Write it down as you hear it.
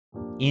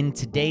In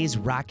today's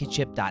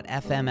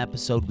RocketShip.fm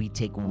episode, we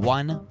take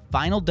one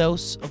final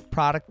dose of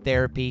product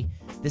therapy.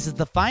 This is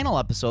the final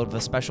episode of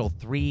a special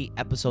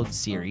 3-episode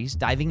series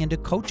diving into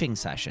coaching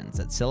sessions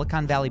that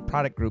Silicon Valley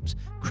Product Group's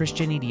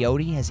Christian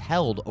Idioti has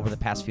held over the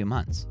past few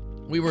months.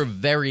 We were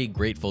very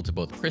grateful to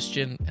both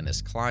Christian and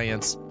his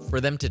clients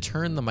for them to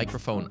turn the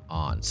microphone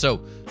on.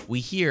 So we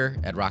here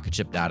at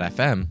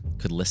RocketShip.fm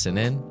could listen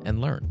in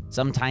and learn.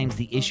 Sometimes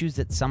the issues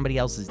that somebody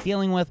else is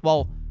dealing with,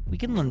 well, we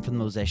can learn from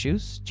those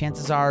issues.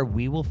 Chances are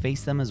we will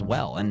face them as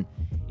well. And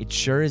it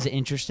sure is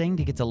interesting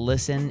to get to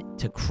listen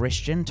to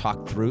Christian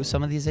talk through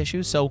some of these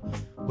issues. So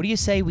what do you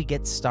say we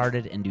get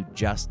started and do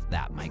just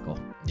that, Michael?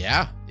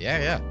 Yeah.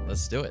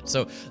 Let's do it.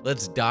 So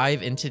let's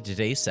dive into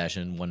today's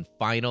session, one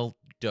final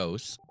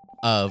dose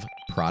of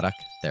product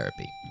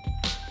therapy.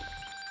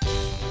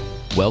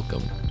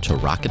 Welcome to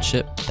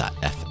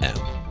RocketShip.fm.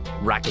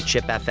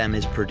 RocketShip FM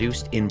is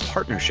produced in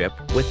partnership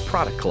with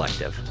Product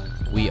Collective.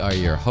 We are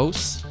your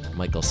hosts,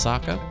 Michael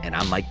Sacca. And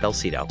I'm Mike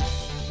Belcito.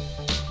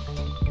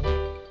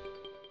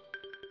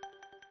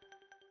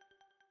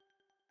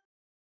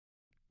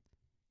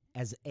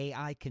 As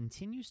AI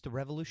continues to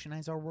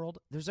revolutionize our world,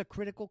 there's a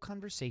critical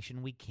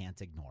conversation we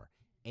can't ignore: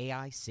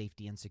 AI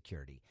safety and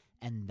security.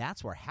 And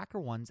that's where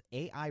HackerOne's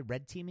AI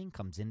red teaming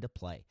comes into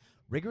play,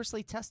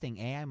 rigorously testing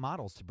AI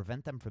models to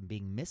prevent them from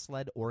being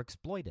misled or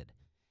exploited.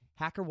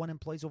 HackerOne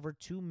employs over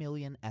 2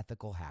 million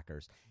ethical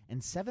hackers,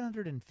 and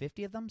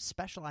 750 of them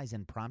specialize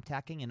in prompt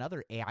hacking and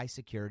other AI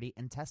security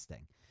and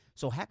testing.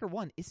 So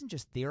HackerOne isn't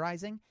just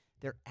theorizing,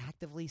 they're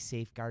actively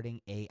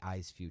safeguarding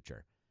AI's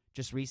future.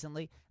 Just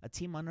recently, a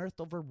team unearthed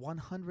over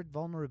 100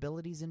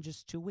 vulnerabilities in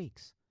just 2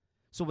 weeks.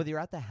 So whether you're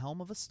at the helm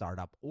of a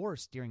startup or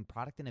steering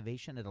product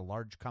innovation at a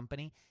large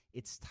company,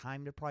 it's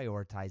time to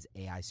prioritize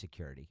AI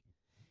security.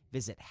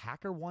 Visit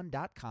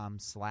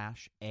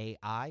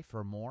hackerone.com/AI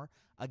for more.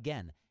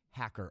 Again,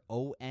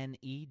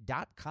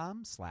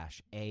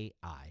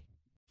 hackerone.com/AI.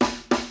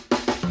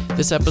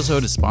 This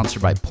episode is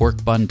sponsored by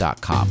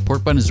porkbun.com.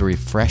 Porkbun is a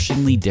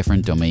refreshingly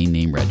different domain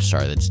name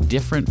registrar that's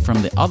different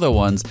from the other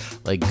ones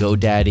like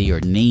GoDaddy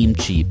or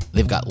Namecheap.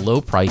 They've got low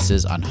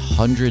prices on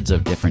hundreds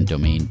of different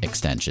domain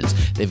extensions.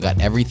 They've got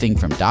everything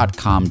from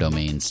 .com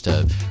domains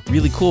to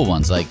really cool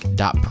ones like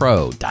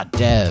 .pro,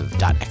 .dev,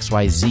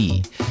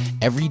 .xyz.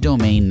 Every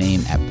domain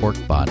name at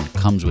Porkbun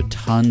comes with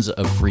tons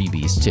of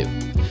freebies too,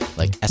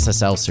 like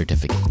SSL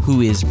certificate,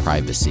 WHOIS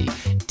privacy,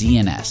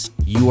 DNS,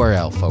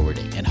 URL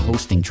forwarding, and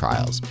hosting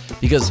trials.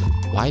 Because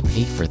why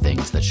pay for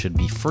things that should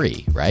be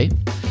free, right?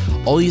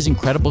 All these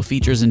incredible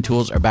features and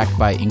tools are backed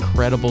by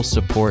incredible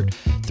support,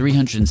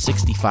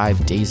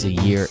 365 days a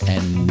year,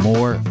 and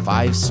more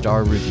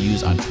 5-star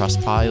reviews on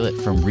Trustpilot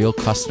from real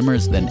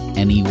customers than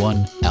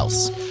anyone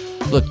else.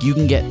 Look, you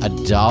can get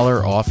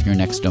 $1 off your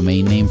next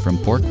domain name from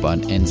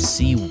Porkbun and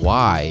see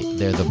why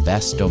they're the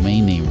best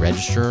domain name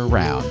registrar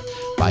around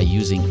by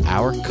using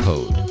our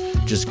code.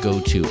 Just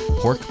go to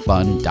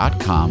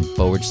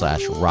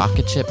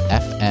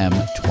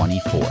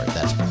porkbun.com/RocketShipFM24.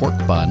 That's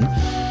porkbun,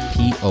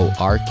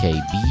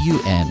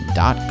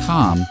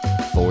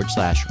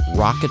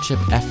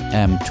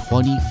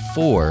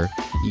 porkbun.com/RocketShipFM24.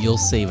 You'll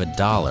save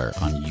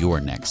 $1 on your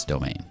next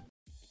domain.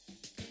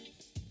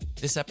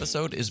 This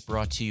episode is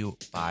brought to you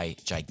by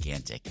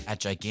Gigantic. At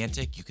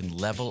Gigantic, you can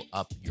level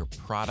up your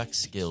product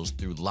skills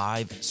through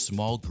live,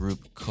 small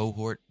group,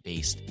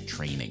 cohort-based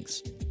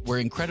trainings. We're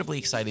incredibly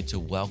excited to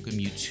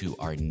welcome you to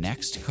our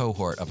next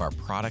cohort of our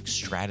product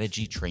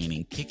strategy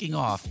training kicking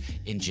off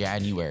in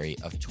January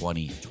of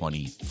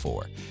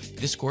 2024.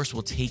 This course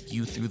will take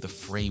you through the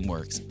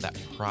frameworks that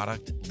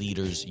product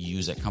leaders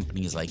use at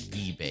companies like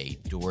eBay,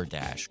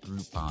 DoorDash,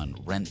 Groupon,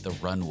 Rent the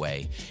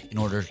Runway in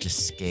order to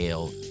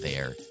scale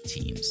their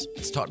teams.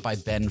 It's taught by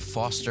Ben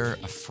Foster,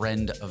 a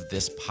friend of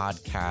this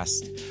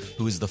podcast,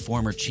 who is the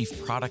former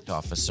chief product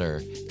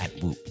officer at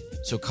Whoop.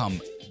 So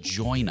come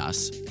join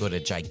us. Go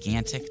to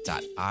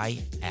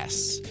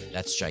gigantic.is.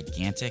 That's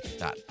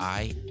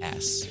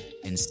gigantic.is.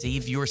 And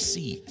save your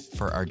seat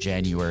for our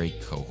January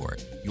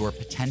cohort. Your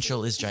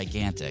potential is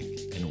gigantic,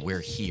 and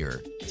we're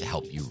here to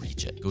help you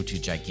reach it. Go to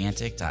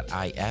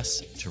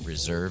gigantic.is to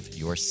reserve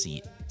your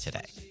seat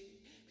today.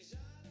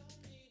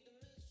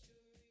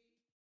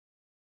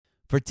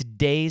 For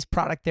today's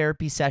product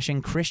therapy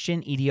session,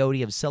 Christian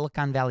Idioti of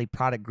Silicon Valley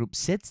Product Group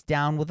sits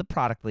down with a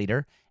product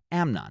leader,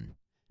 Amnon.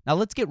 Now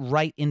let's get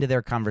right into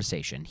their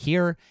conversation.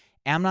 Here,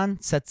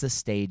 Amnon sets the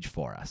stage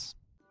for us.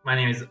 My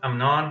name is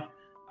Amnon.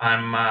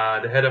 I'm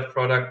the head of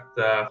product.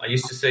 I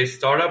used to say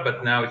startup,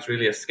 but now it's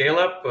really a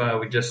scale-up.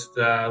 We just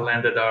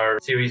landed our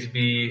Series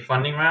B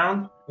funding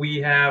round.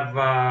 We have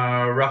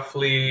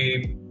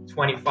roughly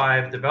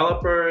 25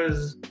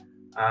 developers.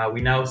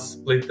 We now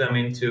split them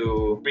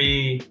into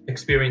 3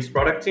 experienced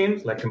product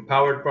teams, like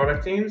empowered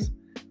product teams.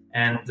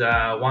 And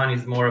one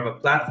is more of a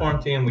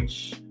platform team,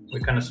 which we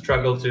kind of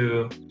struggle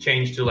to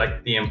change to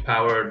like the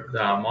empowered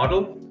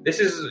model. This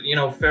is,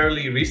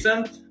 fairly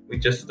recent. We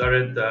just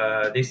started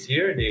this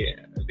year, the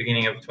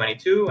beginning of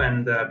 22.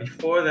 And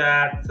before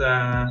that,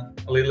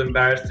 a little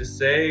embarrassed to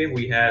say,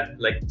 we had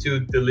like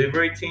 2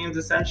 delivery teams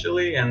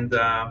essentially. And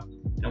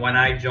And when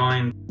I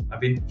joined, I've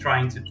been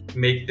trying to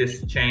make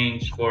this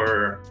change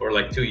for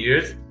like 2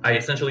 years. I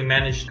essentially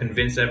managed to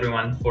convince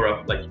everyone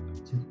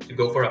to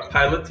go for a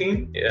pilot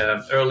team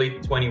early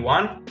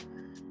 21,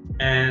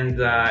 and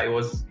it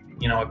was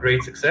a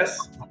great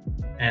success.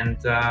 And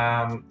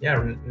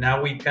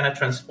now we kind of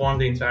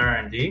transformed the entire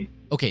R&D.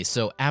 Okay,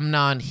 so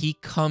Amnon, he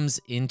comes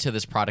into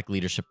this product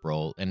leadership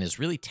role and is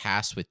really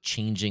tasked with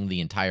changing the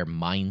entire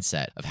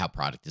mindset of how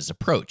product is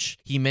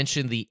approached. He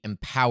mentioned the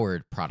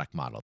empowered product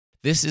model.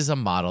 This is a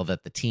model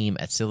that the team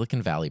at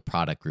Silicon Valley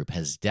Product Group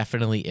has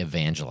definitely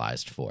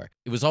evangelized for.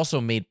 It was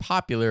also made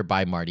popular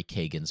by Marty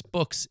Kagan's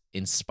books,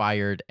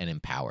 Inspired and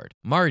Empowered.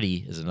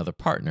 Marty is another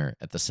partner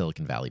at the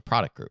Silicon Valley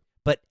Product Group.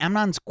 But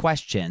Amnon's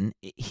question,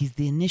 he's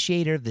the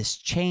initiator of this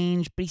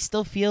change, but he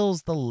still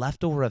feels the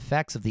leftover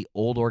effects of the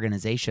old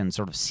organization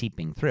sort of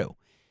seeping through.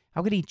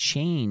 How could he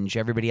change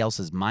everybody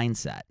else's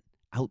mindset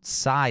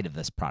outside of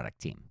this product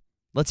team?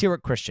 Let's hear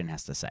what Christian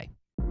has to say.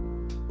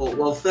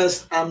 Well,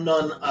 first,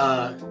 Amnon,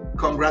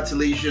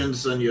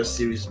 congratulations on your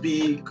Series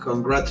B.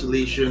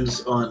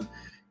 Congratulations on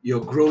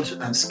your growth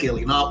and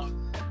scaling up.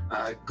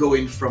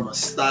 Going from a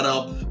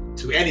startup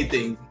to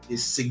anything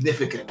is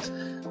significant.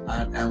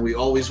 And we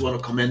always want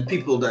to commend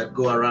people that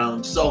go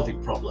around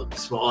solving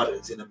problems for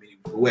others in a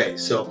meaningful way.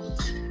 So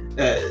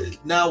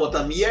now what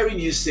I'm hearing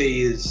you say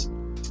is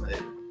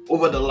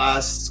over the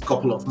last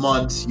couple of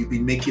months, you've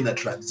been making a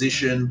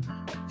transition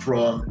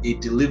from a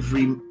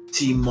delivery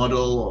team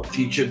model or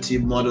future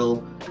team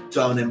model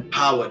to an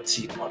empowered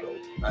team model.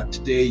 And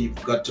today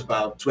you've got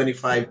about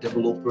 25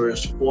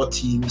 developers, 4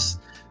 teams,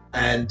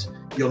 and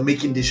you're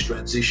making this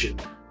transition.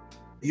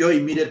 Your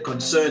immediate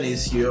concern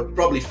is you're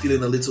probably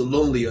feeling a little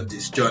lonely on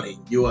this journey.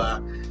 You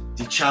are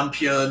the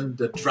champion,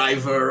 the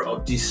driver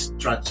of this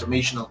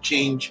transformational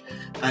change,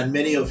 and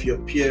many of your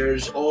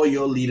peers or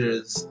your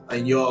leaders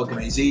in your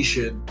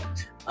organization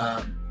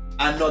are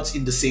not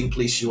in the same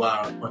place you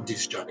are on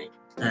this journey.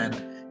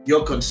 And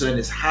your concern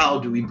is how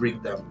do we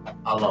bring them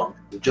along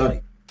the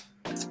journey?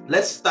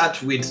 Let's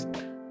start with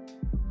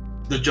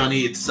the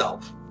journey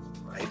itself,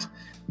 right?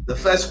 The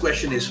first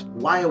question is,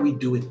 why are we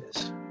doing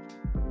this?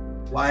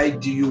 Why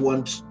do you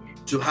want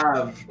to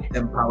have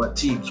empowered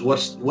teams?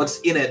 What's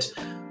in it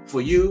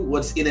for you?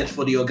 What's in it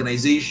for the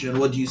organization?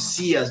 What do you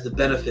see as the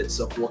benefits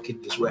of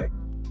working this way?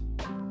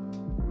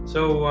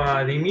 So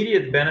the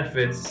immediate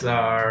benefits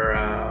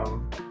are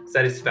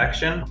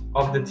satisfaction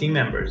of the team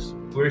members.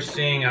 We're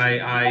seeing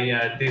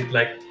I did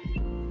like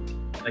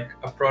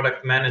a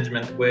product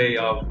management way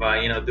of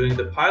doing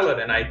the pilot,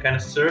 and I kind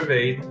of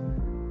surveyed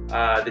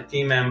the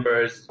team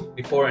members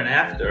before and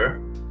after,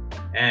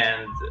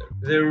 and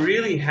they're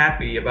really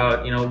happy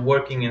about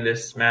working in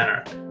this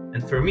manner.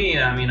 And for me,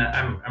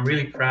 I'm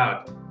really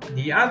proud.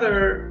 The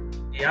other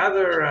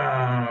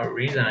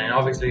reason, and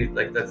obviously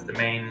that's the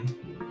main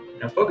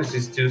focus,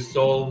 is to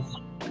solve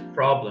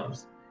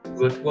problems.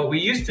 But what we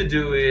used to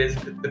do is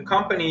the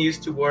company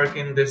used to work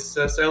in this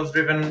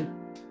sales-driven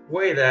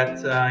way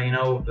that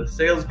the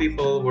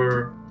salespeople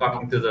were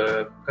talking to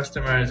the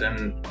customers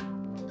and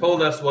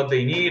told us what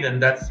they need,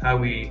 and that's how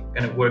we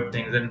kind of work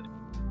things. And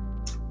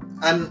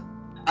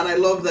I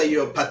love that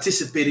you're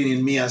participating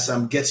in me as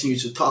I'm getting you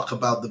to talk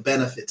about the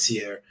benefits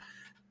here,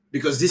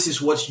 because this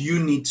is what you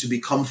need to be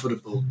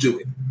comfortable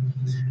doing,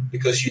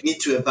 because you need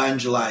to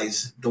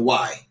evangelize the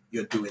why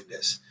you're doing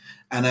this.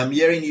 And I'm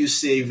hearing you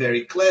say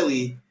very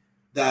clearly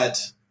that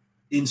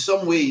in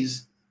some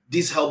ways,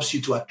 this helps you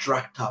to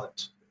attract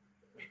talent.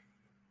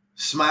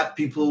 Smart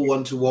people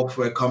want to work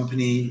for a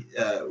company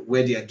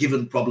where they are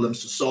given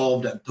problems to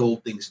solve and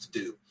told things to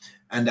do.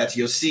 And that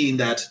you're seeing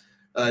that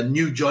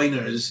new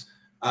joiners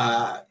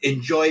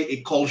enjoy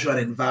a culture and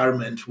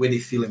environment where they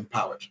feel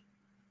empowered.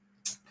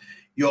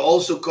 You're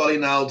also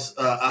calling out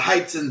a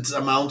heightened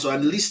amount or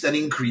at least an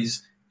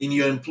increase in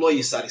your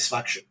employee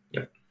satisfaction.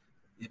 Yep.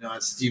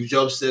 As Steve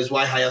Jobs says,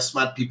 why hire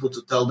smart people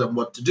to tell them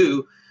what to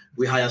do?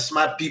 We hire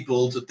smart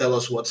people to tell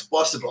us what's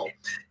possible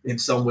in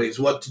some ways,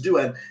 what to do.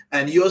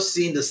 And you're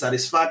seeing the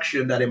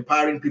satisfaction that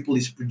empowering people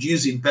is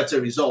producing better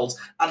results,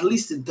 at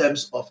least in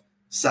terms of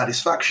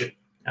satisfaction.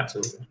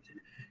 Absolutely.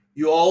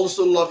 You're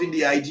also loving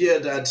the idea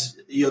that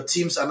your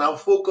teams are now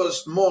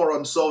focused more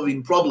on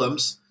solving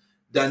problems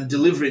than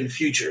delivering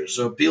features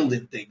or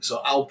building things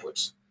or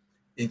outputs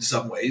in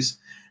some ways.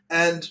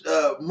 And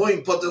more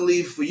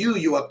importantly for you,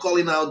 you are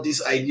calling out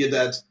this idea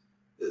that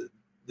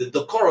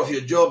the core of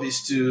your job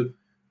is to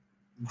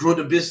grow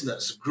the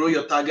business, grow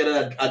your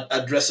targeted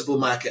addressable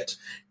market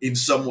in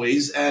some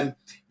ways. And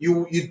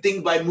you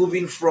think by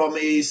moving from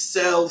a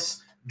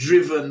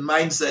sales-driven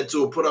mindset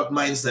to a product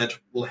mindset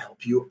will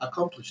help you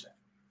accomplish that.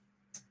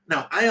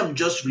 Now, I am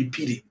just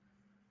repeating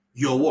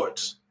your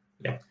words.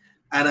 Yeah.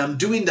 And I'm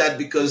doing that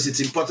because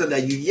it's important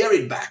that you hear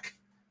it back,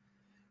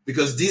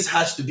 because this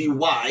has to be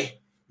why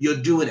you're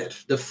doing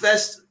it. The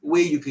first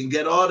way you can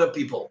get other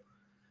people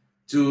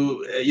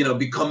to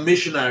become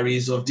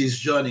missionaries of this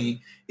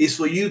journey is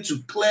for you to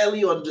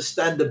clearly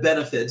understand the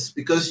benefits,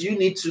 because you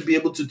need to be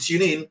able to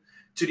tune in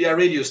to their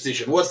radio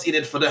station. What's in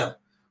it for them?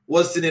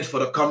 What's in it for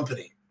the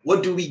company?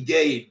 What do we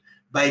gain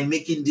by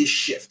making this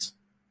shift?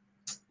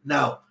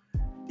 Now,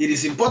 it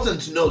is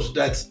important to note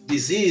that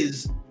this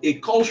is a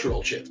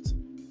cultural shift,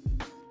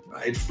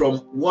 right? From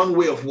one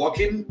way of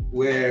working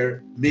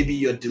where maybe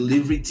your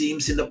delivery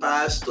teams in the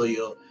past or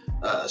your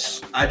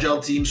agile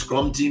teams,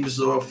 scrum teams,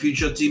 or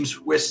future teams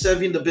were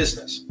serving the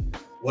business.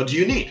 What do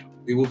you need?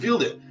 We will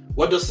build it.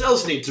 What does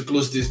sales need to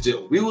close this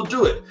deal? We will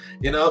do it.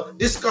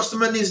 This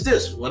customer needs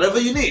this, whatever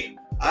you need.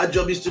 Our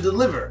job is to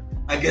deliver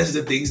against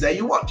the things that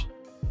you want.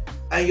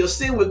 And you're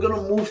saying we're going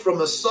to move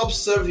from a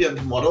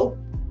subservient model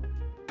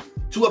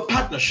to a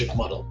partnership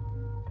model.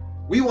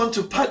 We want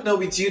to partner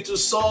with you to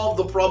solve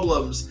the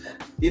problems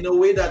in a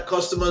way that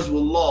customers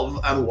will love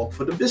and work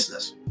for the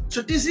business.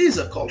 So this is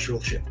a cultural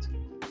shift.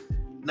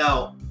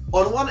 Now,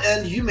 on one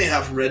end, you may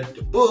have read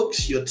the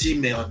books, your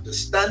team may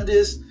understand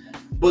this,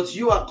 but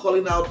you are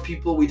calling out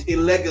people with a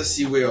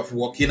legacy way of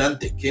working and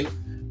thinking,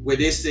 where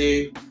they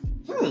say,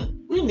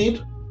 we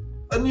need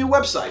a new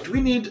website, we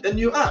need a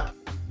new app.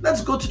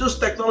 Let's go to those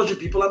technology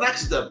people and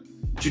ask them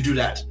to do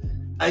that.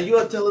 And you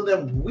are telling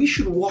them we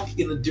should work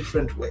in a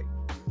different way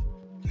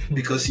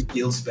because it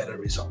yields better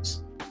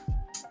results.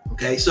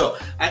 Okay, so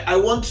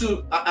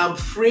I'm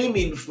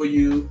framing for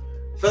you,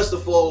 first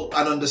of all,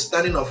 an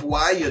understanding of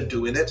why you're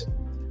doing it.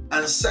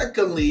 And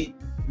secondly,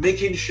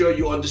 making sure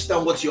you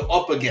understand what you're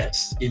up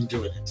against in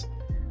doing it.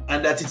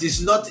 And that it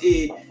is not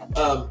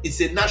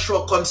it's a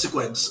natural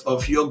consequence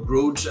of your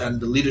growth and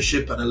the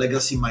leadership and a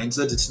legacy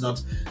mindset. It's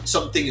not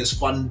something is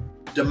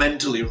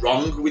fundamentally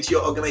wrong with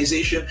your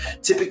organization.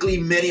 Typically,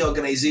 many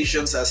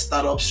organizations as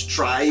startups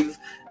strive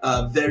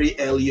very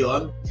early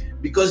on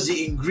because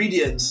the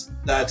ingredients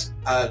that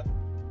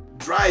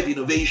drive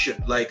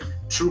innovation, like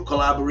true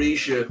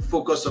collaboration,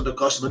 focus on the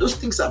customer, those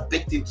things are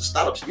baked into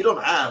startups. You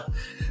don't have,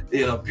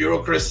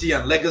 bureaucracy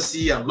and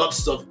legacy and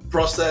lots of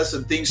process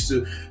and things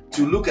to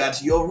look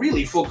at. You're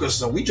really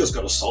focused on, we just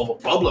got to solve a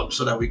problem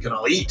so that we can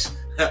all eat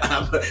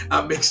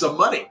and make some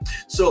money.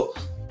 So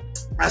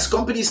as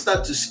companies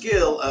start to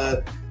scale,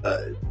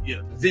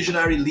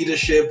 visionary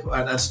leadership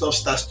and stuff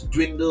starts to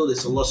dwindle.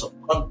 There's a loss of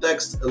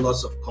context, a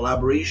loss of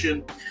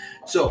collaboration.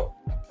 So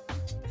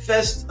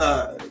first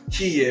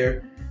key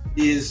here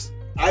is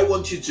I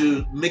want you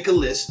to make a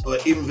list or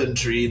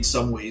inventory in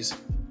some ways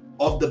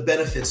of the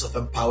benefits of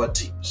empowered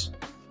teams.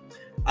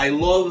 I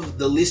love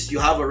the list you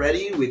have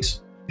already with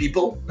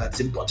people. That's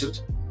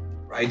important,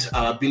 right?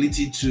 Our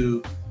ability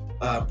to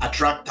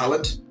attract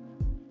talent,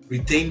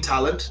 retain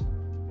talent,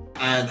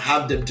 and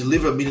have them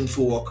deliver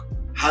meaningful work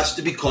has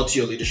to be cut to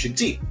your leadership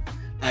team.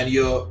 And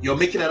you're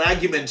making an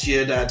argument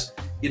here that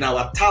in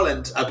our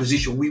talent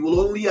acquisition, we will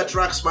only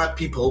attract smart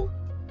people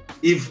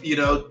if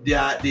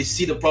they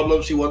see the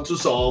problems we want to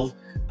solve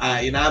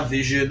in our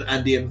vision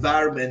and the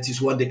environment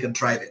is one they can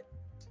thrive in.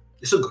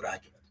 It's a good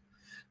argument.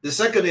 The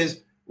second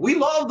is we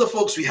love the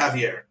folks we have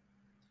here.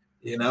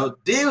 They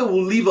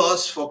will leave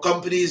us for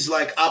companies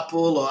like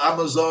Apple or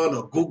Amazon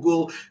or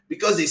Google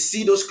because they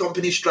see those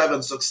companies thrive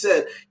and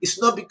succeed.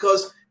 It's not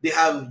because they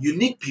have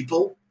unique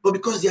people, but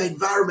because their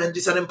environment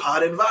is an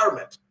empowered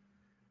environment,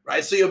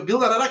 right? So you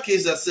build another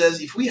case that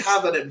says if we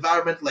have an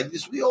environment like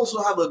this, we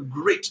also have a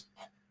great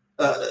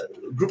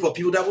group of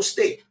people that will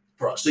stay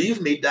for us. So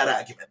you've made that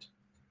argument.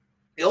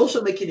 You're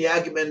also making the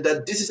argument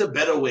that this is a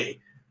better way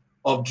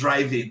of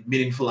driving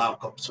meaningful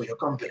outcomes for your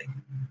company.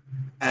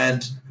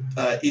 And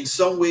in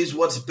some ways,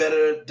 what's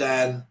better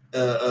than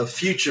a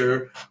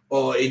feature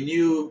or a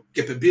new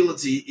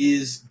capability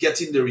is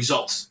getting the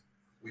results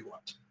we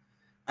want.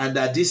 And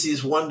that this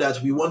is one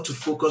that we want to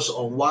focus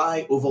on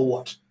why over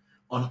what,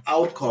 on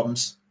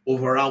outcomes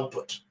over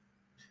output.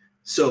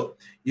 So,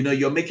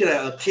 you're making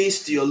a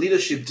case to your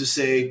leadership to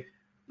say,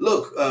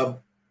 look,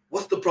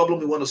 what's the problem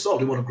we want to solve?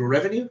 Do we want to grow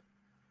revenue?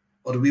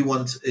 Or do we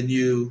want a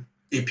new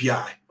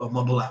API or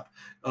mobile app?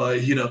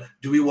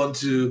 Do we want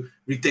to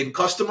retain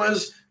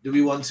customers? Do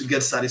we want to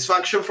get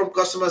satisfaction from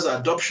customers,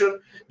 adoption?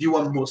 Do you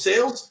want more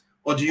sales?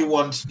 Or do you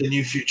want a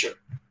new future?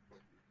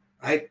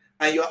 Right?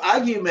 And your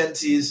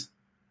argument is,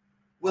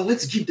 well,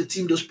 let's give the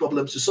team those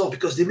problems to solve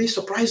because they may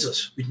surprise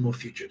us with more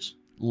features.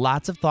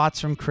 Lots of thoughts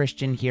from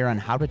Christian here on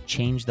how to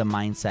change the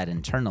mindset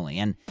internally.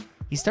 And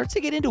he starts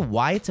to get into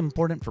why it's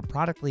important for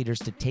product leaders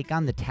to take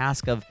on the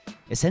task of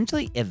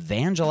essentially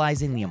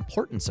evangelizing the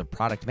importance of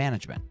product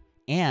management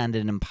and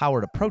an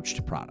empowered approach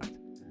to product.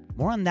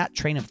 More on that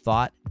train of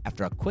thought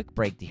after a quick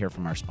break to hear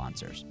from our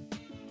sponsors.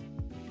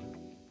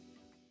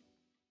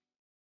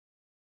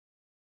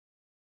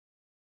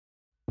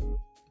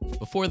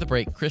 Before the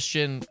break,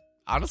 Christian,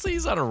 honestly,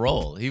 he's on a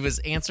roll. He was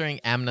answering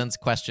Amnon's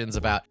questions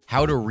about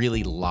how to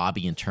really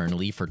lobby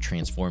internally for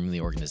transforming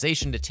the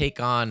organization to take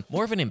on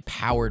more of an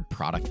empowered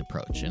product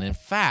approach. And in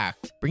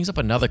fact, brings up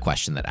another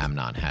question that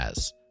Amnon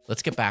has.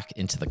 Let's get back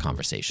into the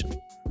conversation.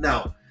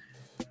 Now,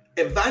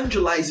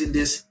 evangelizing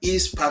this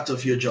is part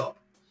of your job,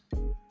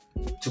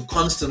 to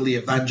constantly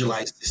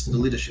evangelize this to the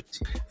leadership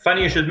team.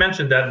 Funny you should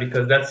mention that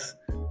because that's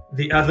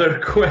the other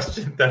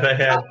question that I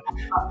had.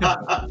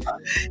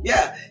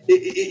 Yeah,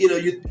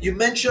 you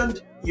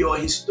mentioned you're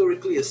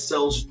historically a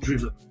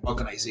sales-driven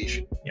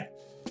organization. Yeah.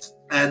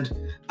 And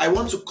I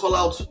want to call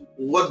out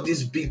what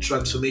this big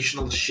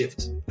transformational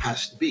shift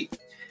has to be.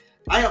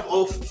 I have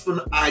often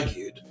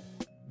argued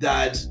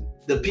that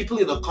the people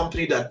in a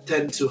company that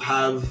tend to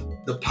have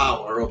the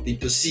power or be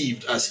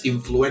perceived as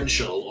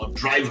influential or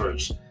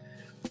drivers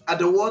are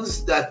the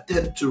ones that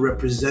tend to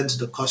represent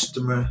the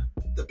customer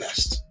the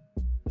best.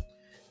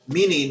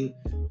 Meaning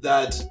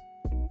that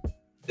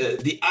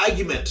the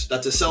argument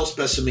that a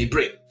salesperson may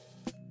bring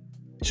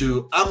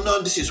to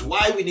Amnon, this is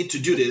why we need to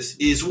do this,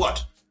 is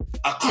what?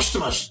 Our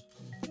customers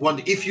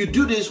want. If you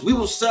do this, we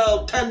will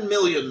sell $10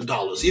 million.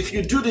 If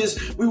you do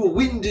this, we will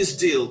win this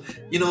deal.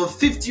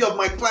 50 of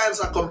my clients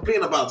are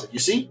complaining about it. You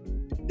see,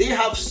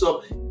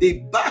 they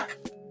back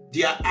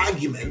their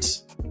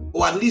arguments,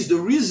 or at least the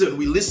reason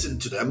we listen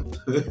to them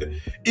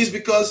is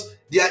because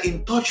they are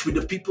in touch with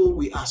the people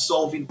we are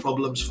solving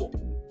problems for,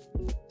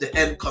 the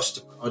end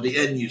customer or the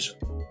end user.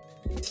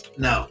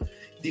 Now,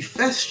 the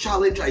first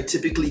challenge I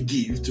typically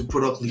give to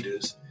product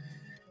leaders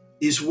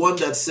is one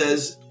that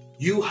says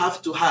you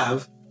have to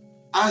have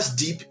as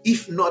deep,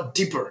 if not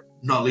deeper,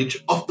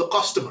 knowledge of the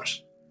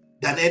customers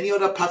than any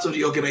other part of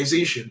the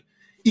organization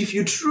if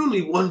you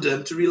truly want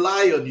them to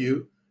rely on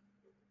you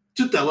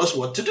to tell us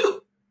what to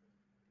do.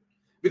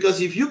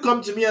 Because if you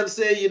come to me and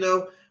say,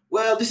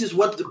 well, this is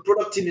what the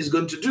product team is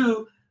going to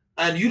do,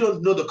 and you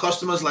don't know the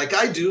customers like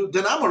I do,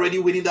 then I'm already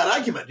winning that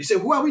argument. You say,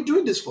 who are we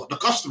doing this for? The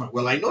customer.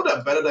 Well, I know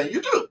them better than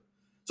you do,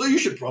 so you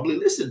should probably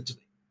listen to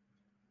me.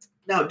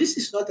 Now, this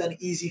is not an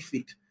easy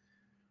feat,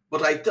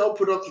 but I tell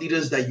product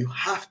leaders that you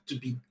have to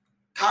be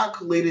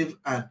calculative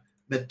and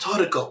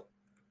methodical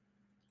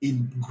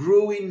in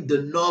growing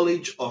the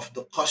knowledge of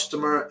the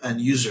customer and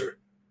user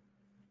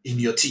in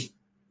your team.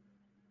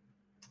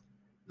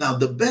 Now,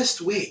 the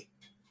best way,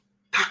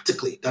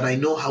 tactically, that I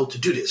know how to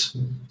do this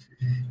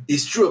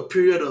is through a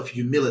period of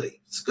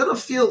humility. It's going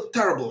to feel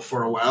terrible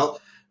for a while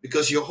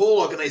because your whole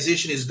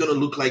organization is going to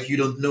look like you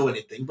don't know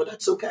anything, but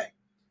that's okay.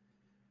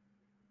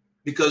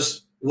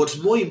 Because what's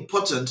more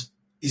important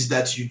is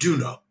that you do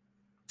know.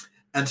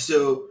 And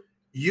so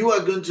you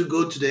are going to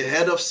go to the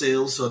head of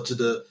sales or to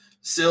the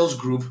sales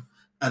group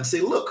and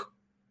say, look,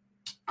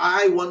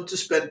 I want to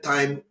spend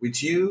time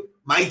with you.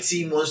 My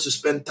team wants to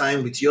spend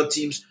time with your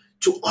teams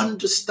to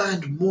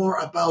understand more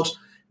about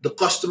the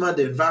customer,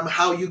 the environment,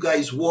 how you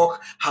guys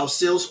work, how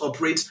sales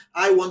operates.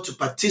 I want to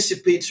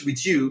participate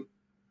with you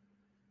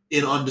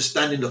in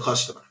understanding the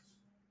customer.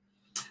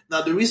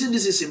 Now, the reason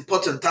this is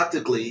important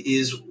tactically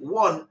is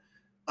one,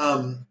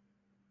 the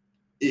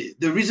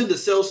reason the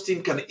sales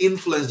team can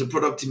influence the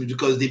product team is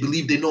because they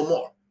believe they know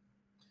more.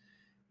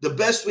 The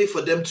best way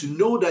for them to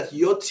know that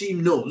your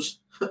team knows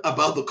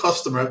about the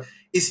customer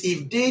is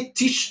if they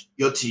teach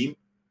your team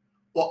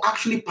or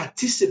actually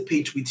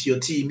participate with your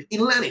team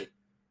in learning.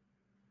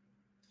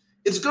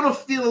 It's going to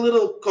feel a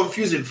little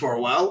confusing for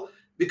a while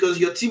because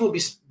your team will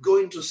be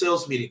going to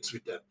sales meetings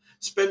with them,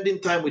 spending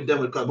time with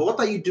them. But what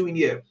are you doing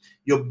here?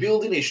 You're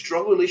building a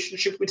strong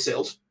relationship with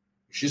sales,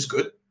 which is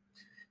good.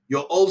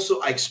 You're also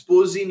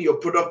exposing your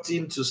product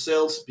team to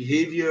sales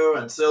behavior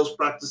and sales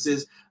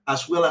practices,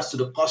 as well as to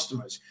the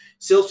customers.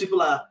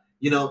 Salespeople are,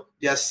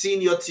 they are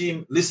seeing your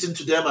team, listen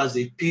to them as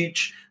they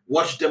pitch,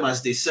 watch them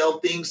as they sell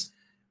things,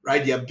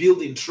 right? They are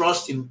building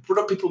trust in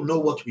product. People know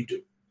what we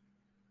do,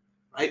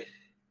 right?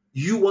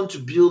 You want to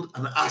build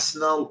an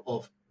arsenal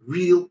of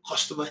real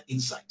customer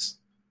insights.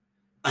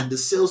 And the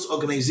sales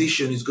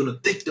organization is going to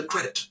take the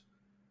credit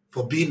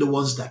for being the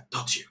ones that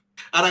taught you.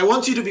 And I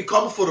want you to be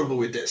comfortable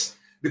with this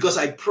because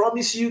I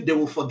promise you they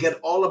will forget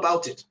all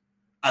about it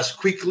as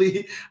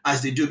quickly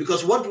as they do.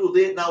 Because what will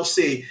they now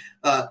say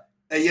a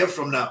year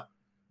from now?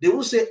 They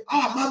will say,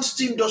 Amnon's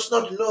team does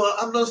not know,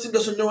 Amnon's team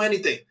doesn't know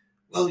anything.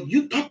 Well,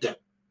 you taught them.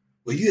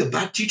 Were you a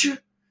bad teacher?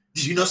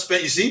 Did you not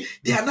spend? You see,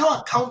 they are now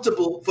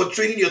accountable for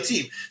training your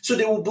team. So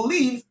they will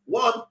believe,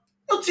 one,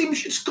 your team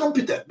is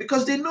competent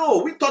because they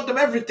know we taught them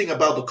everything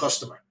about the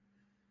customer.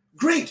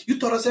 Great, you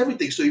taught us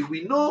everything. So if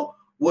we know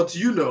what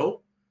you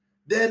know,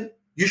 then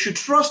you should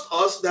trust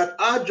us that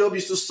our job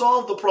is to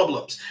solve the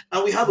problems.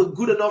 And we have a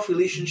good enough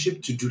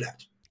relationship to do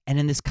that. And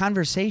in this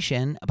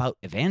conversation about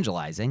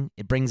evangelizing,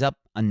 it brings up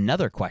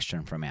another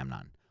question from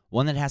Amnon,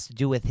 one that has to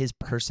do with his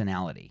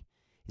personality.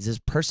 Is his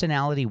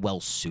personality well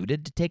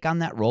suited to take on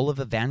that role of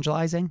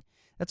evangelizing?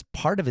 That's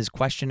part of his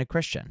question to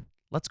Christian.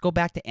 Let's go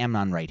back to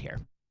Amnon right here.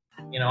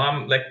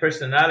 I'm like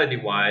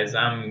personality-wise,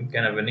 I'm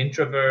kind of an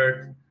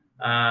introvert,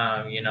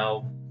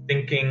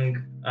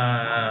 thinking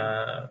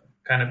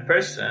kind of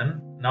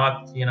person,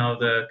 not,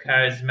 the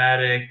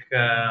charismatic,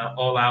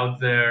 all out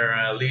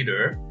there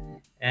leader.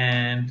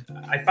 And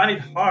I find it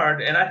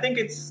hard, and I think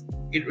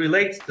it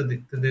relates to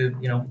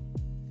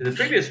the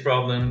previous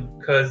problem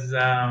because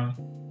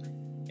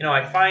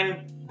I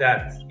find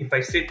that if I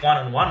sit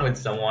one-on-one with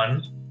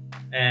someone,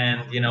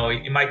 and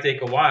it might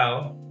take a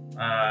while,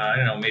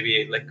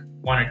 maybe like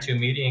 1 or 2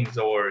 meetings,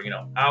 or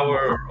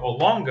hour or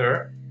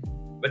longer,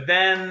 but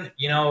then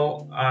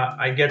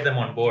I get them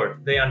on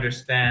board. They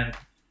understand,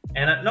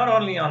 and not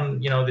only on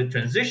the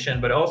transition,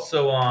 but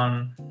also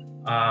on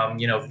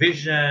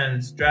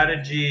vision,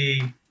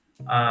 strategy,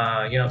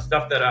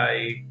 stuff that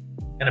I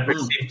kind of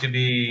perceive to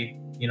be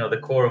the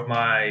core of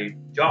my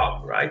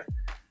job, right?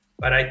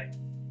 But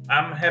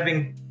I'm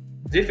having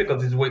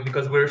difficulties with,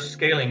 because we're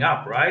scaling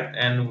up, right?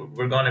 And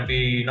we're going to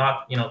be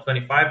not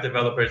 25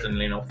 developers and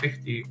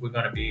 50. We're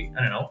going to be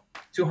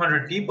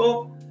 200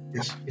 people.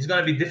 Yes. It's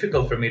going to be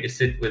difficult for me to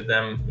sit with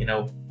them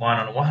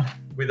one-on-one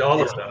with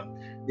all of them.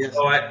 Yes.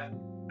 So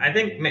I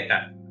think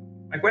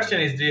my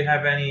question is, do you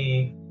have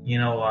any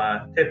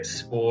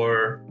tips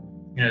for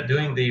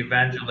doing the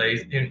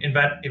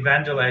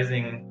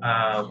evangelizing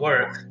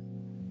work?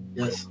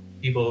 Yes.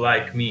 People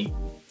like me.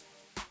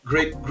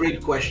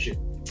 Great question.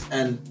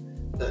 And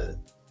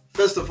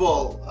first of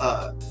all,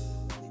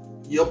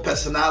 your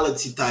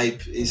personality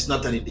type is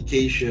not an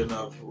indication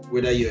of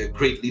whether you're a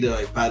great leader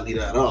or a bad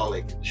leader at all.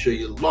 I can show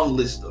you a long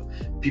list of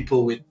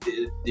people with,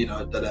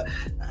 that are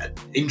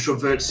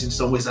introverts in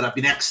some ways that have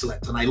been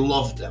excellent, and I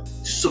love them.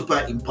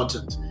 Super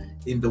important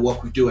in the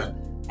work we do. And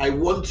I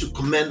want to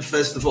commend,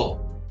 first of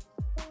all,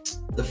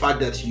 the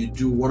fact that you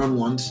do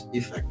one-on-ones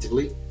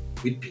effectively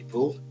with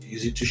people. You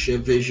use it to share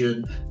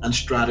vision and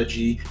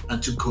strategy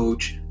and to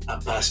coach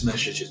and pass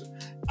messages.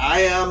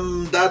 I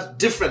am that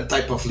different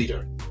type of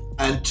leader.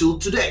 Until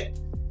today,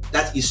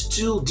 that is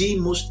still the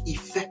most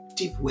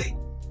effective way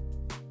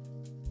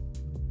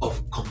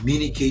of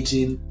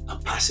communicating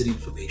and passing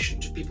information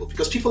to people,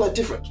 because people are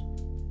different.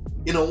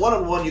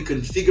 One-on-one, you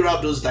can figure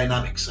out those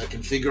dynamics. I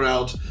can figure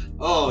out,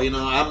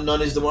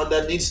 Amnon is the one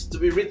that needs to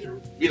be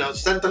written,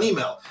 sent an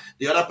email.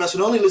 The other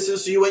person only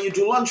listens to you when you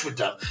do lunch with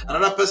them.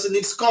 Another person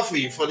needs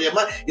coffee for their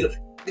mind,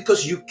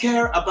 because you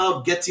care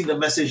about getting the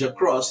message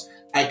across.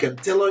 I can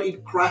tailor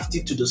it, craft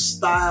it to the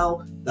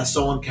style that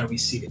someone can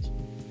receive it.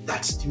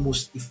 That's the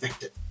most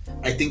effective.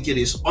 I think it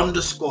is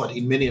underscored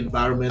in many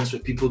environments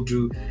where people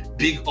do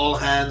big all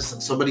hands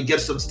and somebody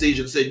gets on stage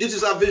and say, this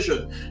is our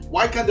vision.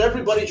 Why can't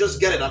everybody just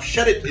get it? I've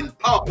shared it in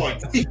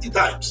PowerPoint 50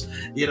 times.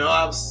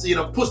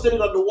 I've posted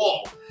it on the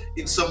wall.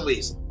 In some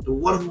ways, the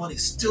one-on-one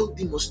is still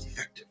the most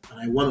effective. And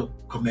I want to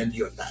commend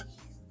you on that.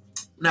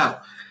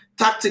 Now,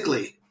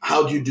 tactically,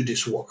 how do you do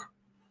this work?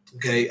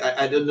 Okay,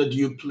 I don't know, do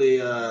you play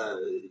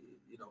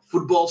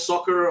football,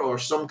 soccer, or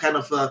some kind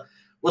of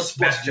what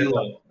sports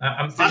basketball. do you like?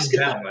 I'm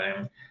basketball.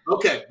 Down,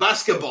 Okay,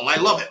 basketball. I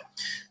love it.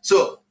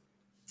 So,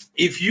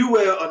 if you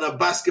were on a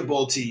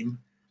basketball team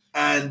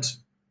and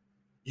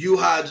you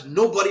had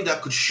nobody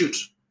that could shoot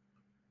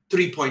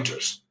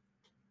 3-pointers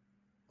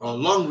or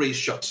long range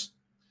shots,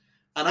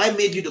 and I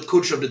made you the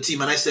coach of the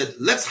team, and I said,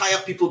 let's hire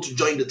people to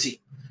join the team,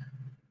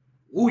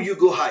 who you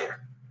go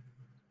hire?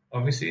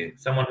 Obviously,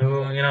 someone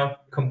who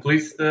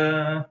completes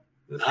the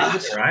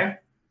right?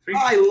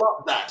 I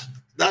love that.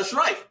 That's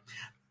right.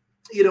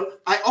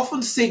 I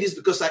often say this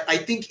because I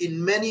think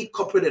in many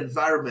corporate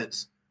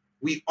environments,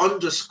 we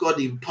underscore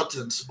the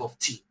importance of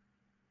team.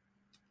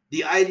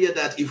 The idea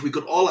that if we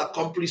could all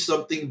accomplish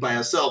something by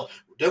ourselves,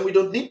 then we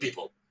don't need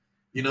people,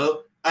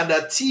 and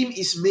that team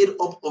is made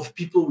up of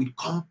people with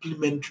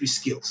complementary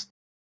skills.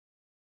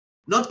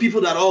 Not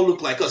people that all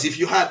look like us. If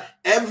you had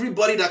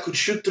everybody that could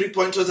shoot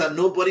 3-pointers and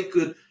nobody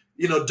could,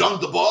 dunk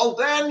the ball,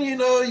 then,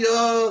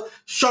 your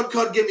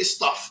shortcut game is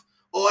tough.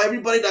 Or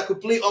everybody that could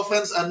play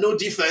offense and no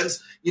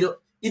defense,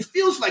 it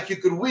feels like you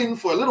could win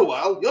for a little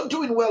while. You're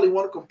doing well in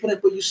one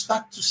component, but you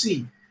start to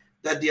see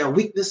that there are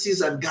weaknesses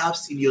and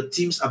gaps in your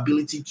team's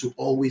ability to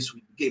always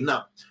win the game.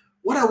 Now,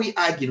 what are we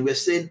arguing? We're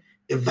saying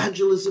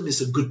evangelism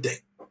is a good thing.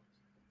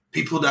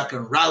 People that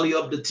can rally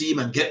up the team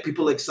and get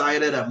people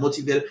excited and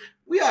motivated.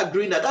 We are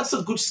agreeing that that's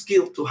a good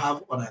skill to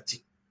have on our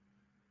team.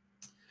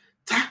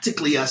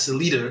 Tactically, as a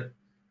leader,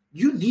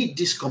 you need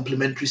this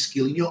complementary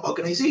skill in your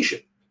organization.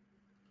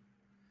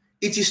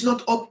 It is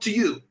not up to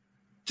you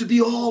to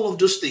be all of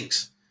those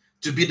things,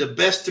 to be the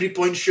best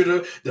 3-point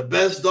shooter, the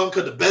best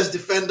dunker, the best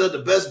defender,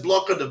 the best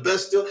blocker, the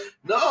best steal.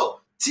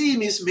 No,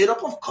 team is made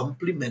up of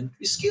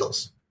complementary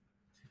skills.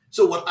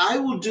 So what I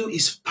will do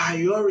is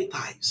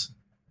prioritize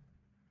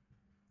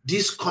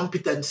these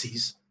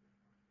competencies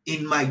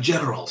in my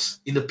generals,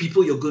 in the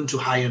people you're going to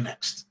hire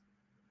next.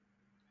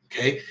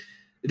 Okay?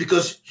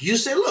 Because you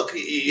say, look,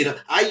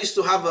 I used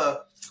to have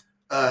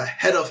a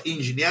head of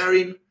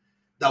engineering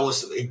that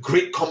was a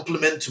great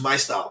compliment to my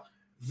style.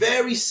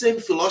 Very same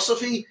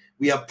philosophy.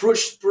 We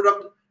approach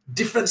product,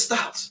 different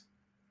styles.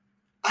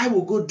 I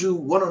will go do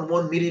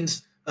one-on-one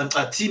meetings,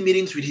 team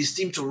meetings with his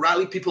team to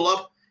rally people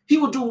up. He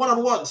will do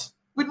one-on-ones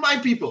with my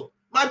people,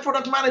 my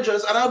product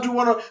managers, and I'll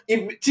do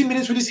team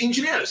meetings with his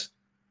engineers.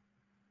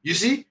 You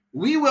see,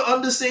 we were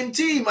on the same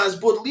team as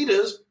both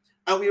leaders,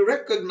 and we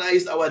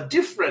recognized our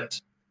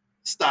different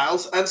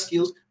styles and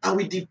skills, and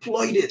we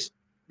deployed it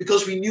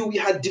because we knew we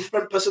had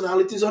different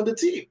personalities on the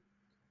team,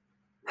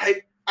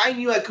 right? I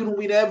knew I couldn't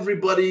win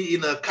everybody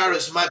in a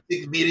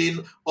charismatic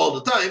meeting all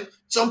the time.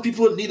 Some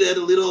people needed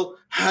a little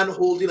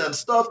hand-holding and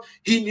stuff.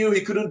 He knew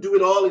he couldn't do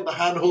it all in the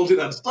hand-holding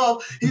and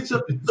stuff.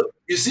 So,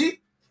 you see,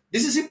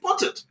 this is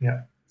important.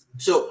 Yeah.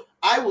 So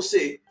I will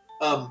say,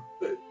 on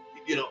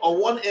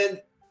one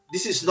end,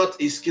 this is not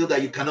a skill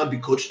that you cannot be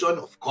coached on.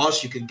 Of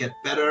course, you can get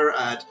better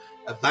at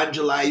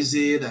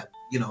evangelizing and,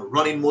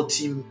 running more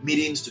team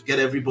meetings to get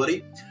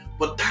everybody.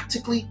 But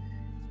tactically,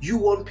 you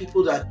want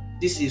people that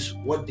this is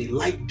what they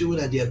like doing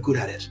and they are good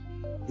at it.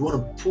 You You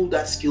want to pull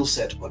that skill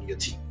set on your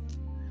team,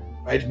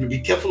 right? Be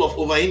careful of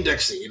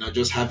over-indexing,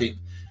 just having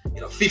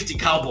 50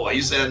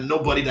 cowboys and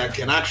nobody that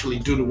can actually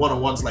do the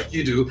one-on-ones like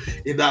you do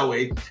in that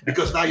way,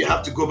 because now you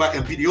have to go back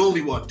and be the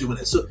only one doing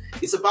it. So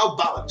it's about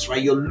balance,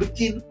 right? You're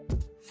looking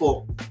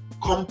for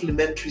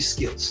complementary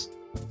skills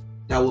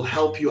that will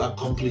help you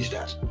accomplish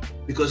that.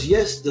 Because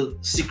yes, the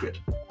secret,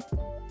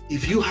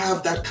 if you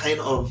have that kind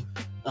of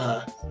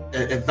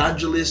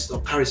evangelist or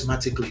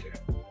charismatic leader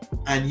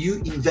and you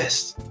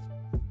invest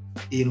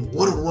in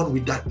one-on-one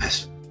with that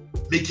person,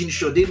 making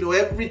sure they know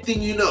everything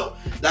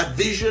that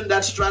vision,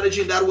 that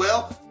strategy, that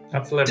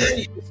that's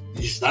leverage.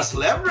 That's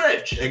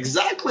leverage.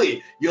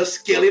 Exactly. You're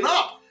scaling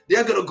up.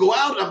 They're going to go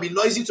out and be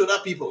noisy to other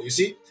people, you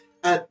see?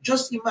 And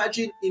just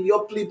imagine in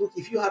your playbook,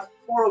 if you have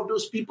 4 of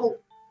those people,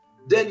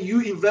 then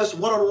you invest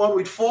one-on-one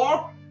with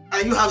 4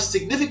 and you have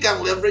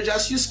significant leverage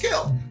as you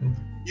scale.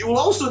 You will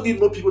also need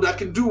more people that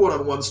can do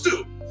one-on-ones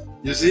too.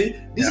 You see?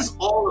 This is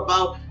all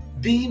about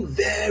being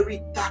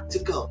very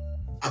tactical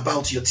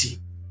about your team.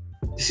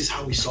 This is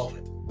how we solve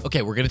it.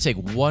 Okay, we're going to take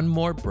one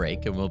more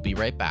break and we'll be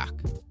right back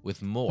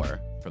with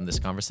more from this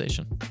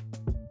conversation.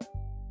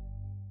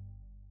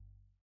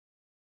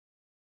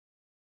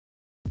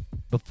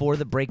 Before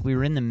the break, we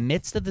were in the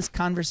midst of this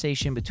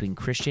conversation between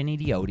Christian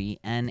Idioti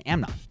and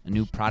Amnon, a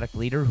new product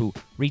leader who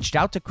reached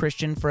out to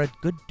Christian for a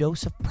good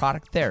dose of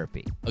product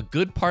therapy. A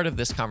good part of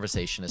this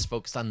conversation is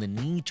focused on the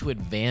need to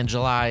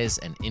evangelize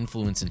and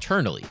influence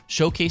internally,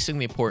 showcasing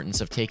the importance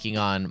of taking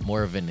on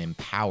more of an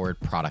empowered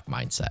product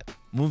mindset,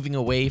 moving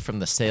away from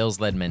the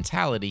sales-led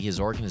mentality his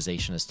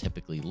organization has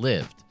typically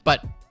lived.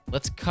 But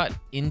let's cut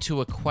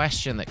into a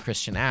question that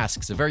Christian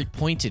asks, a very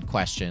pointed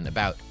question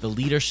about the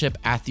leadership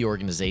at the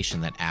organization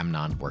that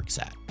Amnon works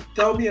at.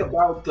 Tell me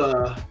about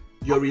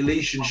your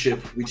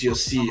relationship with your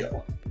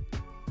CEO.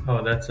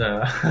 Oh, that's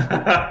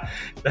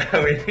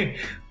we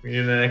need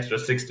an extra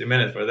 60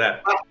 minutes for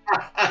that.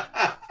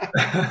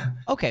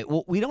 Okay,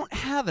 well, we don't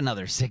have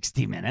another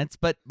 60 minutes,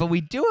 but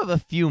we do have a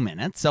few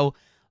minutes, so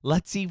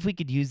let's see if we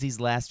could use these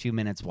last few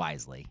minutes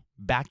wisely.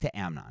 Back to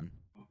Amnon.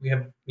 We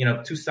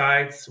have, 2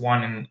 sites,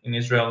 one in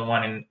Israel and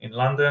one in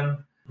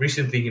London.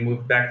 Recently, he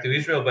moved back to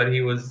Israel, but he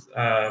was,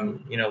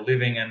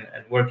 living and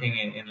working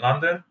in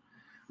London.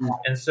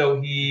 And so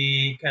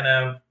he kind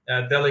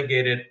of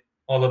delegated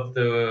all of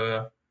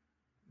the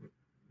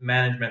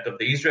management of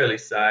the Israeli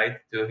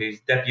side to his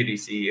deputy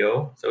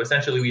CEO. So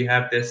essentially, we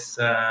have this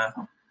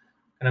kind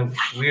of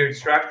weird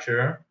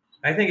structure.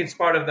 I think it's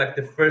part of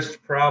the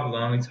first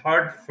problem. It's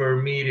hard for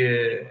me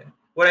to.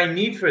 What I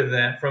need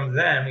from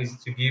them is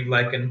to give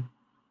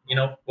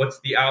what's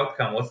the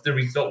outcome? What's the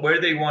result? Where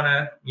they want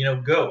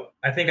to, go?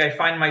 I think I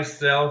find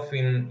myself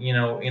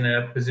in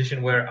a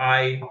position where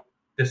I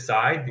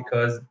decide,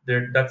 because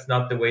that's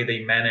not the way they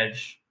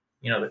manage,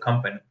 the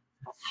company.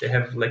 They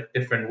have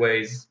different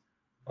ways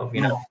of,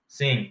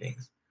 seeing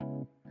things.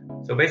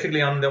 So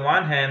basically, on the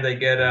one hand, I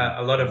get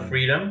a lot of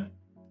freedom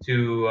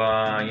to,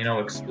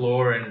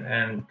 explore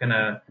and kind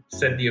of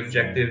set the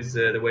objectives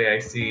the way I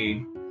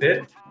see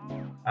fit.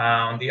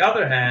 On the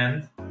other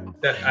hand,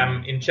 that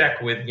I'm in check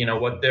with,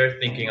 what they're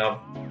thinking of,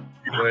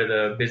 where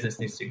the business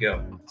needs to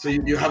go. So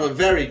you have a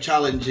very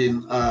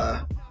challenging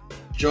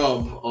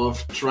job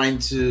of trying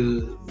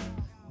to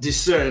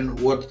discern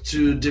what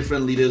 2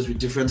 different leaders with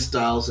different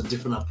styles and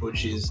different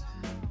approaches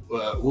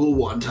will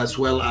want, as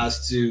well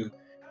as to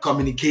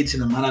communicate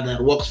in a manner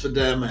that works for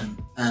them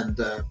and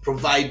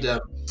provide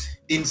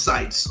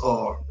insights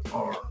or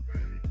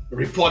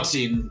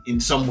reporting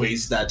in some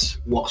ways that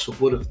works for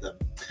both of them.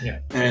 Yeah.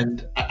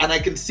 And I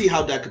can see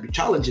how that could be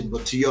challenging,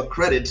 but to your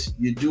credit,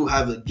 you do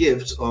have a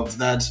gift of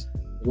that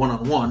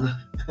one-on-one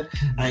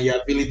and your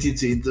ability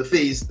to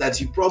interface that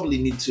you probably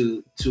need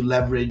to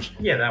leverage.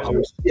 Yeah, that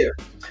works. Here.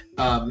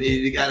 And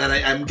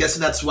I'm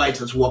guessing that's why it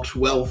has worked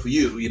well for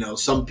you.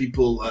 Some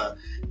people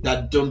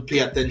that don't pay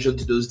attention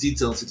to those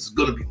details, it's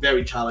going to be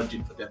very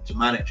challenging for them to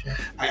manage.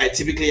 I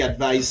typically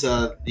advise,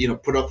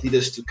 product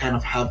leaders to kind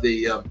of have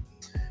a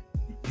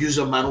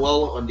user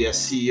manual on their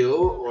CEO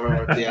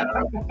or their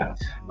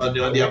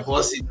on their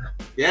boss.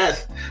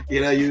 Yes,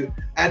 the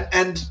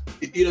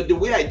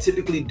way I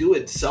typically do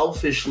it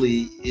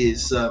selfishly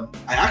is I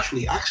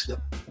actually ask them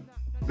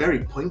very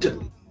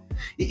pointedly.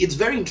 It's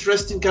very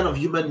interesting kind of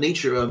human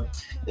nature.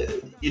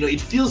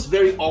 It feels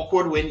very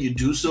awkward when you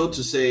do so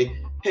to say,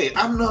 "Hey,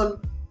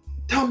 Amnon,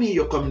 tell me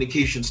your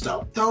communication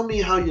style. Tell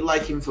me how you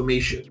like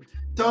information.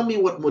 Tell me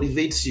what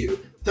motivates you.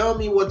 Tell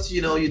me what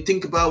you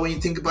think about when you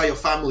think about your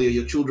family or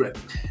your children."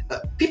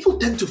 People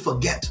tend to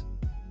forget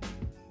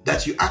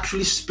that you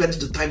actually spent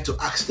the time to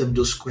ask them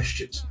those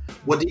questions.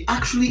 What they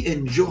actually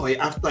enjoy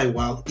after a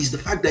while is the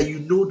fact that you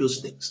know those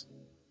things.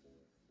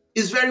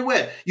 It's very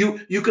weird.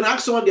 You can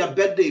ask someone their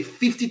birthday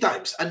 50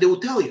 times and they will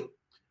tell you.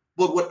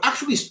 But what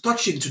actually is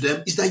touching to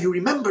them is that you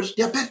remembered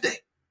their birthday.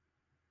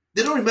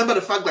 They don't remember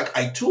the fact that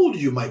I told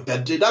you my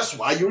birthday. That's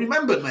why you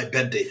remembered my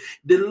birthday.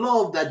 They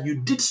love that you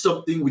did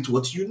something with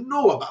what you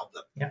know about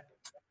them. Yeah.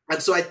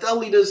 And so I tell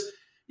leaders,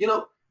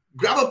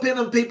 grab a pen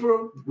and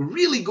paper,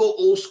 really go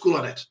old school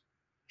on it.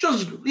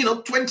 Just,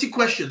 20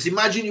 questions.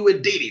 Imagine you were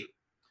dating.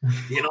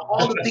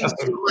 All the things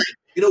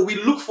we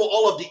look for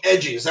all of the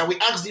edges and we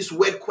ask these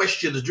weird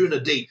questions during the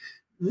date.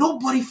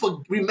 Nobody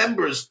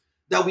remembers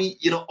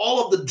that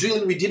all of the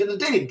drilling we did in the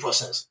dating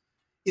process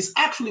is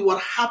actually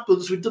what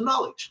happens with the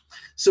knowledge.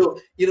 So,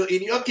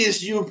 in your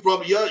case, you're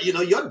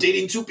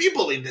dating two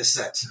people in this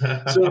sense.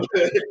 So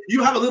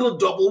you have a little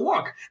double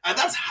work, and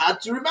that's hard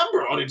to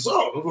remember on its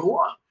own, number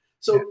one.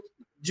 So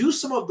do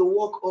some of the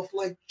work of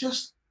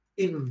just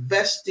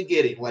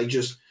investigating,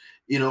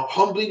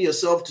 humbling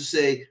yourself to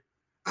say,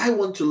 I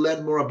want to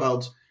learn more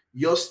about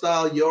your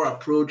style, your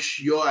approach,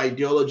 your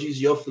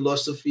ideologies, your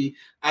philosophy.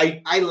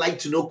 I like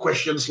to know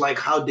questions like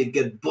how they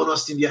get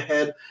bonused in their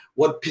head,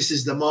 what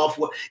pisses them off.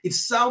 It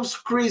sounds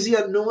crazy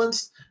and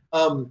nuanced,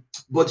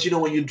 but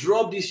when you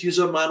drop this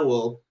user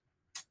manual,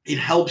 it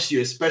helps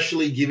you,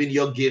 especially given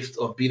your gift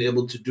of being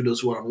able to do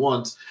those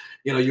one-on-ones.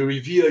 You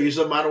review a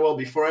user manual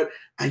before it,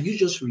 and you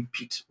just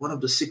repeat. One of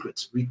the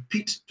secrets: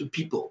 repeat to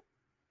people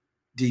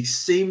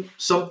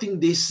something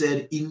they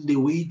said in the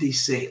way they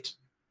say it.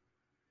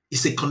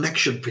 It's a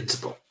connection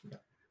principle.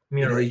 And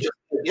the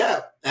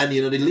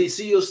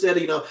CEO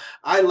said,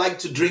 I like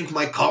to drink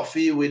my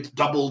coffee with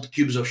doubled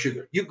cubes of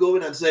sugar. You go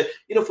in and say,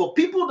 for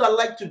people that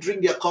like to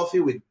drink their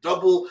coffee with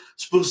double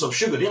spoons of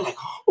sugar, they're like,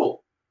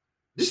 oh,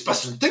 this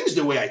person thinks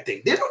the way I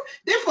think. They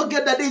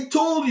forget that they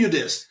told you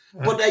this,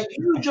 but that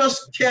you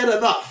just cared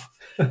enough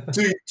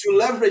to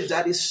leverage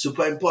that is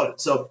super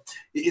important. So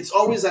it's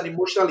always an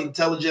emotional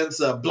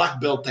intelligence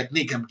black belt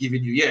technique I'm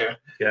giving you here.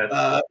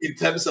 Yes. In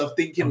terms of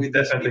thinking. I'm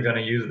definitely going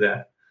to use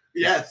that.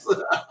 Yes.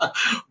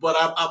 But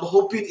I'm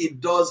hoping it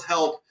does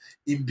help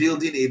in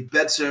building a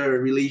better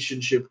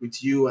relationship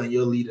with you and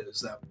your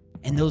leaders.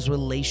 And those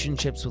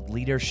relationships with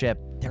leadership,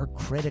 they're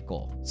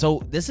critical.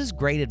 So this is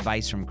great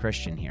advice from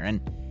Christian here.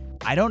 And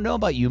I don't know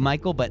about you,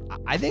 Michael, but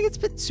I think it's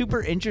been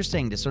super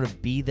interesting to sort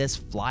of be this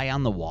fly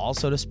on the wall,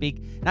 so to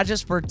speak, not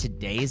just for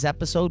today's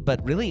episode,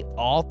 but really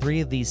all three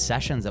of these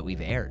sessions that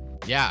we've aired.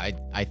 Yeah,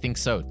 I think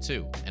so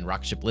too. And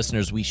Rocketship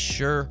listeners, we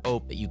sure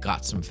hope that you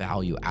got some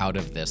value out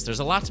of this.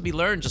 There's a lot to be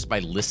learned just by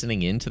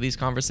listening into these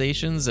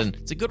conversations, and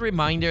it's a good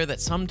reminder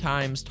that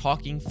sometimes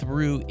talking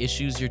through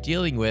issues you're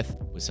dealing with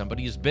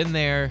somebody who's been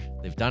there,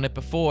 they've done it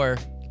before,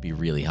 can be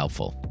really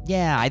helpful.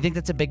 Yeah, I think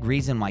that's a big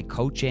reason why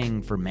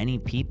coaching for many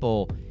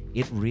people,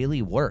 it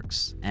really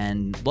works.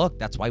 And look,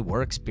 that's why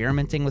we're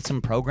experimenting with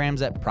some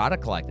programs at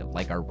Product Collective,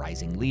 like our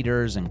Rising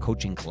Leaders and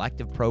Coaching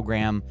Collective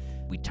program.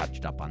 We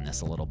touched up on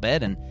this a little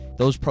bit, and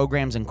those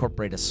programs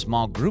incorporate a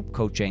small group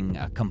coaching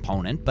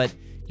component, but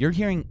you're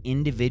hearing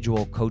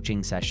individual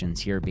coaching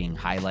sessions here being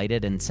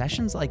highlighted, and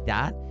sessions like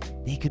that,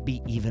 they could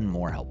be even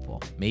more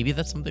helpful. Maybe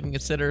that's something to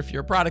consider if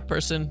you're a product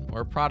person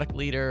or a product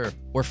leader,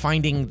 or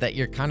finding that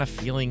you're kind of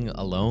feeling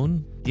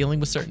alone dealing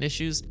with certain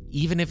issues.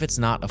 Even if it's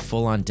not a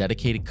full-on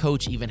dedicated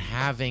coach, even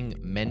having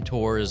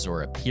mentors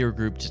or a peer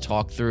group to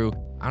talk through,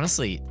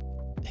 honestly,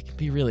 it can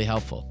be really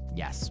helpful.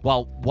 Yes.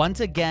 Well,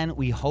 once again,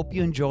 we hope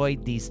you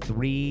enjoyed these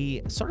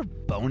 3 sort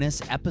of bonus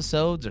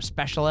episodes or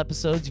special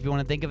episodes, if you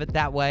want to think of it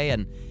that way.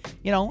 And,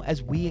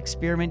 as we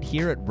experiment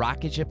here at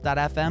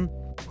Rocketship.fm,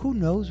 who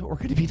knows what we're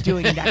going to be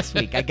doing next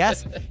week? I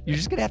guess you're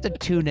just going to have to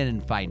tune in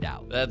and find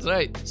out. That's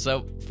right.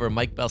 So for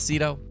Mike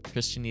Belsito,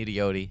 Christian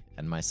Idioti,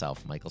 and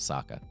myself, Michael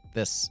Sacca,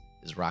 this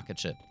is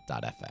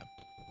Rocketship.fm.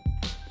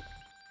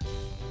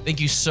 Thank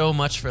you so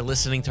much for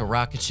listening to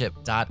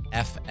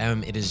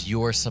Rocketship.fm. It is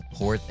your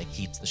support that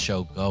keeps the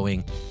show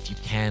going. If you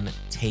can,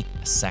 take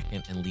a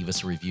second and leave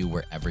us a review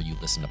wherever you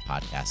listen to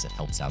podcasts. It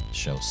helps out the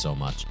show so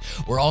much.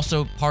 We're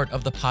also part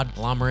of the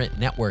Podglomerate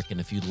Network, and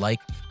if you'd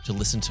like to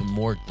listen to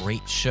more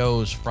great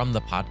shows from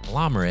the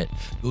Podglomerate,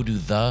 go to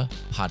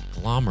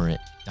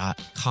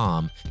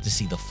thepodglomerate.com to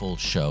see the full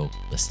show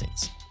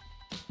listings.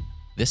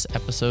 This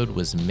episode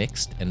was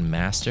mixed and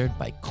mastered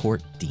by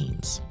Court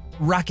Deans.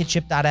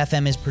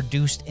 Rocketship.fm is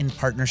produced in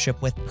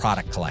partnership with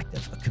Product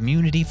Collective, a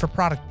community for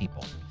product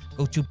people.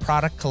 Go to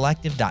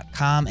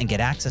productcollective.com and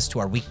get access to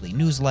our weekly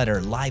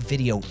newsletter, live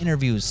video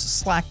interviews,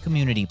 Slack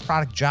community,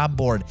 product job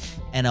board,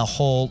 and a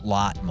whole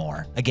lot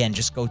more. Again,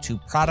 just go to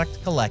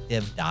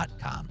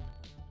productcollective.com.